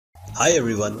Hi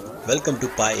everyone, welcome to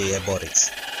Pi AI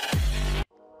Borics.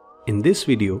 In this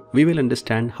video, we will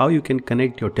understand how you can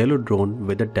connect your Tello drone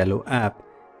with the Tello app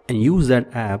and use that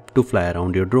app to fly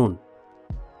around your drone.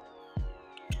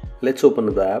 Let's open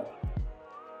the app.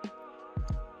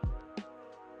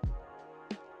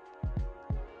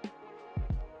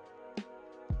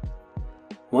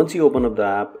 Once you open up the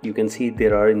app, you can see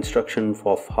there are instructions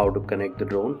of how to connect the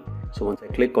drone. So once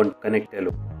I click on Connect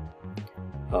Tello,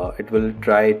 it will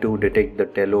try to detect the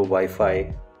Tello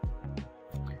Wi-Fi.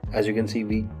 As you can see,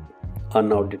 we are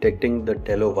now detecting the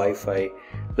Tello Wi-Fi.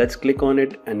 Let's click on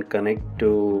it and connect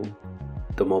to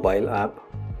the mobile app.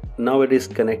 Now it is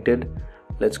connected.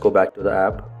 Let's go back to the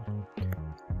app.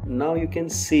 Now you can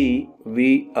see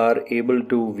we are able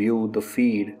to view the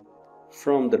feed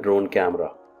from the drone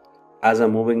camera. As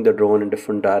I'm moving the drone in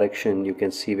different direction, you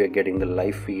can see we're getting the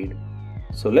live feed.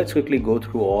 So let's quickly go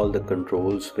through all the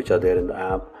controls which are there in the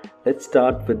app. Let's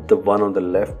start with the one on the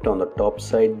left. On the top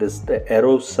side, this is the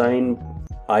arrow sign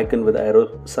icon with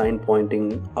arrow sign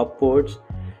pointing upwards.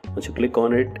 Once you click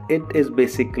on it, it is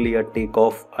basically a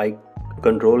takeoff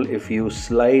control. If you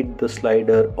slide the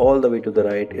slider all the way to the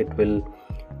right,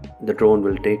 the drone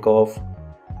will take off.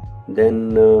 Then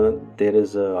there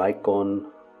is an icon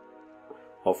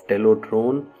of Tello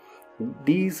drone.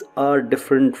 These are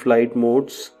different flight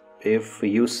modes. If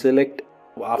you select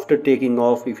after taking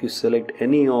off, if you select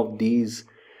any of these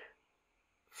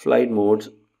flight modes,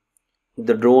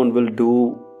 the drone will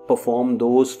perform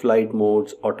those flight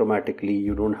modes automatically.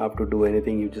 You don't have to do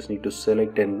anything, you just need to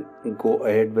select and go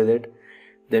ahead with it.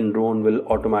 Then drone will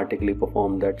automatically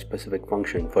perform that specific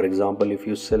function. For example, if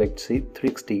you select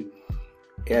 360,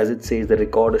 as it says, the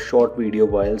record a short video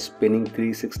while spinning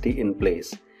 360 in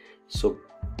place. So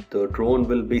the drone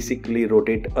will basically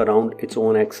rotate around its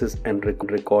own axis and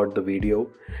record the video.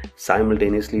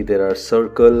 Simultaneously, there are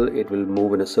circle, it will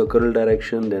move in a circular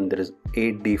direction. Then there is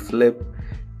 8D flip,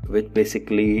 which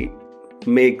basically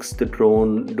makes the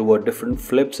drone do a different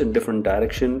flips in different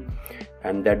direction,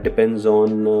 and that depends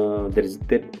on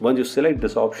once you select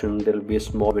this option, there will be a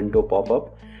small window pop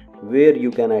up where you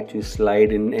can actually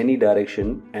slide in any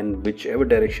direction, and whichever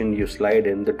direction you slide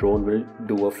in, the drone will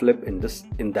do a flip in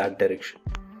that direction.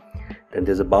 Then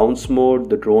there's a bounce mode.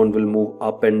 The drone will move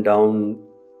up and down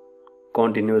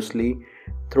continuously.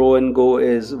 Throw and go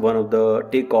is one of the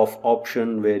takeoff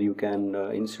option, where you can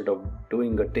instead of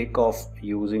doing a takeoff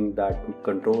using that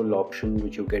control option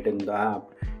which you get in the app,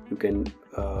 you can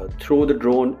throw the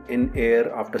drone in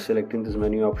air. After selecting this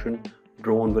menu option,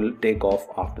 drone will take off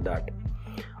after that.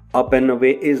 Up and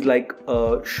away is like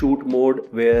a shoot mode,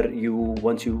 where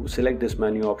once you select this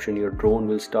menu option, your drone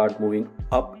will start moving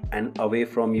up and away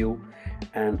from you,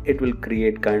 and it will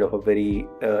create kind of a very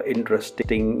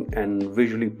interesting and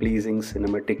visually pleasing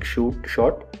cinematic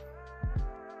shot.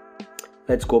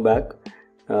 Let's go back.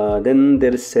 Then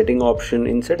there is setting option.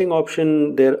 In setting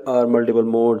option, there are multiple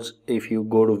modes. If you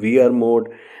go to VR mode,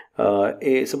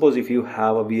 suppose if you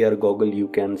have a VR goggle, you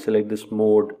can select this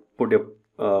mode, put your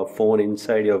phone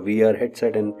inside your VR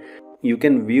headset, and you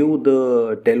can view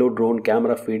the Tello drone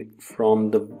camera feed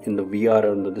in the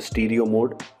VR under the stereo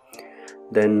mode.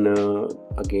 Then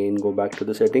again, go back to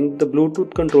the setting. The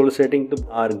Bluetooth controller settings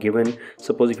are given.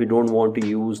 Suppose if you don't want to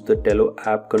use the Tello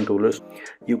app controllers,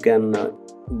 you can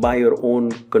buy your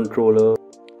own controller.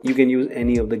 You can use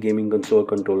any of the gaming console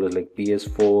controllers like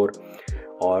PS4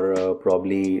 or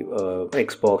probably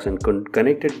Xbox, and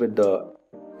connect it with the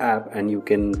app, and you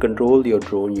can control your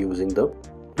drone using the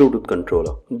Bluetooth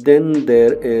controller. Then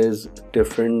there is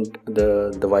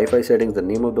the Wi-Fi settings, the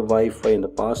name of the Wi-Fi and the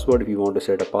password if you want to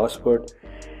set a password.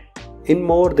 In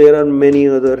more, there are many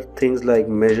other things like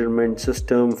measurement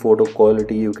system, photo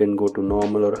quality. You can go to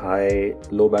normal or high,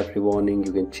 low battery warning,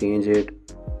 you can change it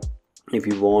if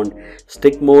you want.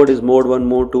 Stick mode is mode 1,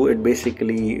 mode 2. It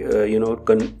basically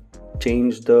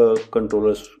change the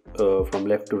controllers from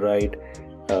left to right.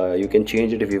 You can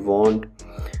change it if you want.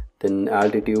 Then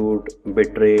altitude,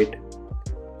 bitrate.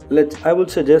 I would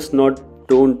suggest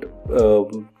don't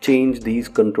change these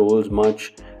controls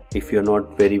much if you're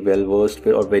not very well versed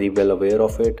or very well aware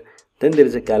of it. Then there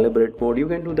is a calibrate mode. You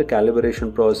can do the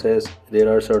calibration process. There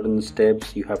are certain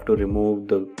steps. You have to remove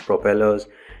the propellers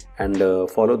and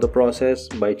follow the process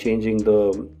by changing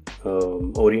the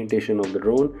orientation of the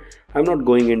drone. I'm not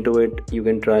going into it. You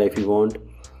can try if you want.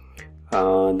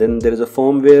 Then there is a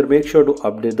firmware. Make sure to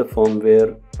update the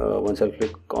firmware. Once I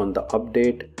click on the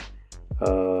update,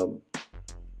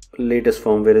 latest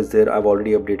firmware is there. I've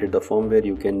already updated the firmware.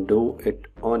 You can do it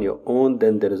on your own.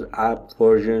 Then there is app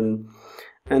version,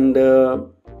 and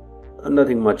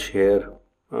nothing much here.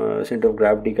 Center of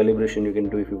gravity calibration you can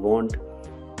do if you want.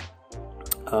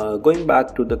 Going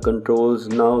back to the controls,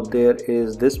 now there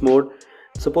is this mode.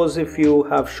 Suppose if you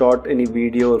have shot any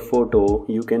video or photo,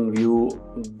 you can view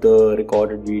the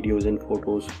recorded videos and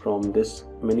photos from this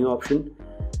menu option.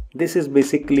 This is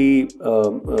basically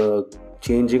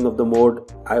changing of the mode.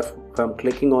 If I'm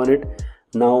clicking on it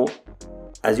now,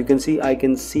 as you can see, I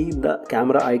can see the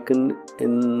camera icon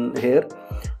in here.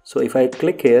 So if I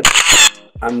click here,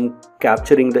 I'm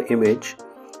capturing the image.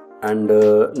 And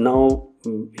now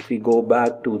if we go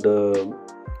back to the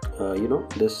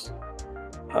this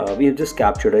we have just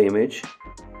captured an image.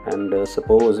 And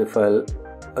suppose if I'll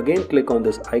again click on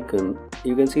this icon,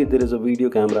 you can see there is a video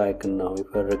camera icon. Now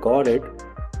if I record it,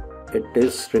 it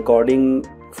is recording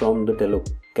from the Tello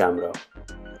camera.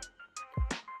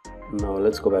 Now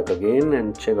let's go back again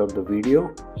and check out the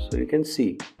video. So you can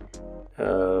see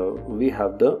we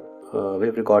have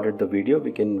recorded the video.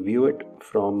 We can view it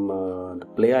from the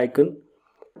play icon,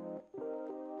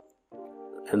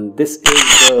 and this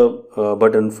is the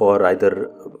button for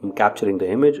either capturing the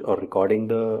image or recording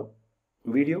the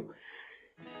video.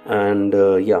 And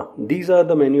yeah, these are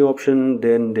the menu option.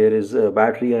 Then there is a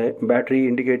battery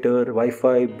indicator,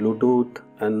 Wi-Fi, Bluetooth,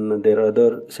 and there are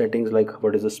other settings like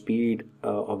what is the speed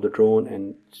of the drone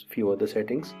and few other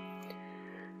settings.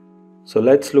 So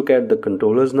let's look at the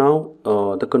controllers now.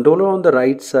 The controller on the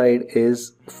right side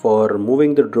is for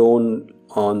moving the drone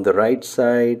on the right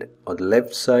side or the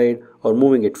left side, or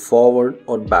moving it forward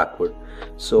or backward.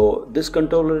 So this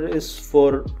controller is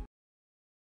for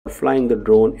flying the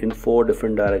drone in 4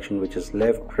 different directions, which is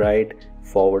left, right,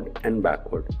 forward and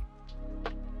backward.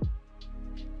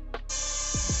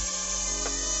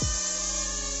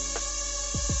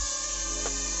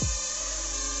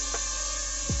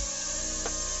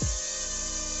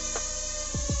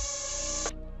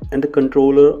 And the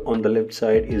controller on the left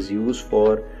side is used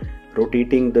for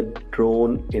rotating the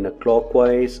drone in a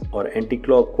clockwise or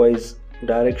anti-clockwise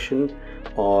direction,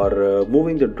 or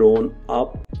moving the drone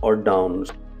up or down.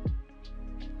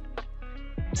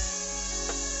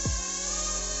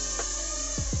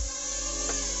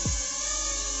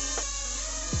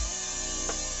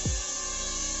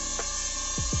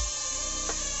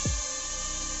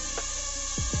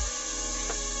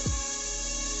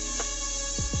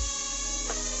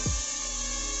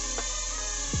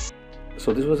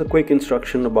 So this was a quick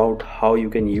instruction about how you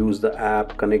can use the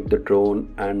app, connect the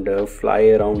drone and fly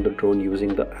around the drone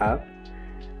using the app.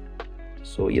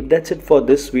 So yeah, that's it for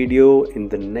this video. In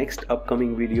the next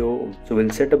upcoming video, so we'll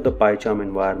set up the PyCharm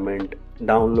environment,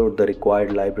 download the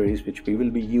required libraries which we will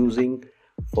be using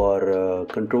for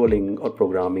controlling or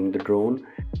programming the drone.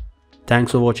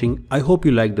 Thanks for watching. I hope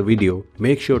you liked the video.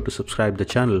 Make sure to subscribe the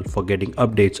channel for getting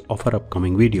updates of our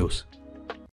upcoming videos.